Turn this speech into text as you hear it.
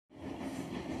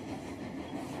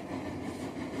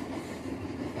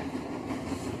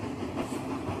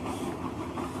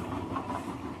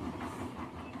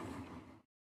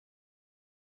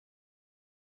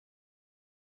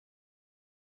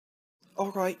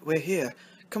Alright, we're here.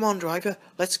 Come on, driver,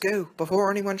 let's go,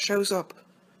 before anyone shows up.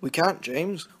 We can't,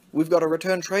 James. We've got a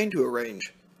return train to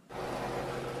arrange.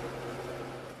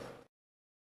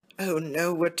 Oh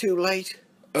no, we're too late.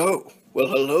 Oh, well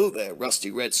hello there, rusty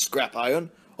red scrap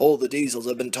iron. All the diesels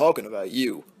have been talking about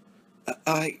you.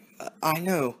 I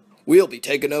know. We'll be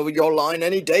taking over your line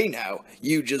any day now.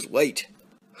 You just wait.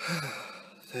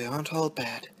 They aren't all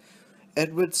bad.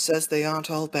 Edward says they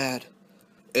aren't all bad.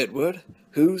 Edward?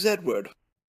 Who's Edward?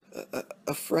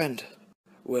 A friend.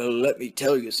 Well, let me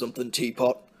tell you something,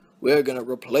 Teapot. We're gonna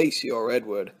replace your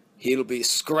Edward. He'll be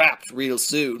scrapped real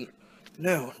soon.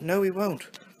 No, he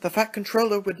won't. The Fat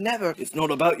Controller would never. It's not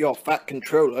about your Fat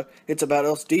Controller. It's about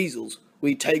us diesels.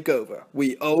 We take over.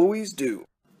 We always do.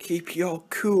 Keep your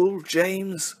cool,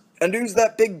 James. And who's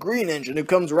that big green engine who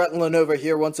comes rattling over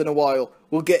here once in a while?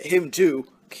 We'll get him too.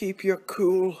 Keep your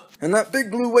cool. And that big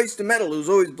blue waste of metal who's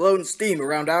always blowing steam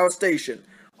around our station.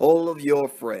 All of your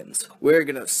friends. We're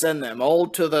gonna send them all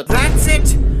to the... That's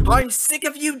it! I'm sick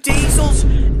of you diesels!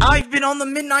 I've been on the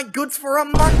Midnight Goods for a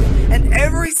month, and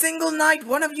every single night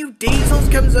one of you diesels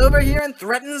comes over here and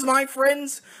threatens my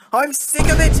friends. I'm sick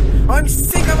of it! I'm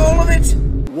sick of all of it!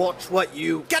 Watch what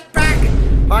you... Get back!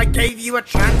 I gave you a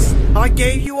chance. I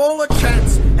gave you all a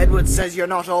chance. Edward says you're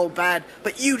not all bad,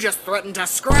 but you just threatened to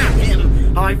scrap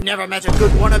him. I've never met a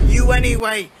good one of you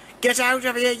anyway. Get out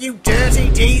of here, you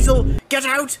dirty diesel! Get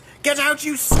out! Get out,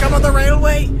 you scum of the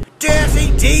railway!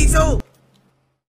 Dirty diesel!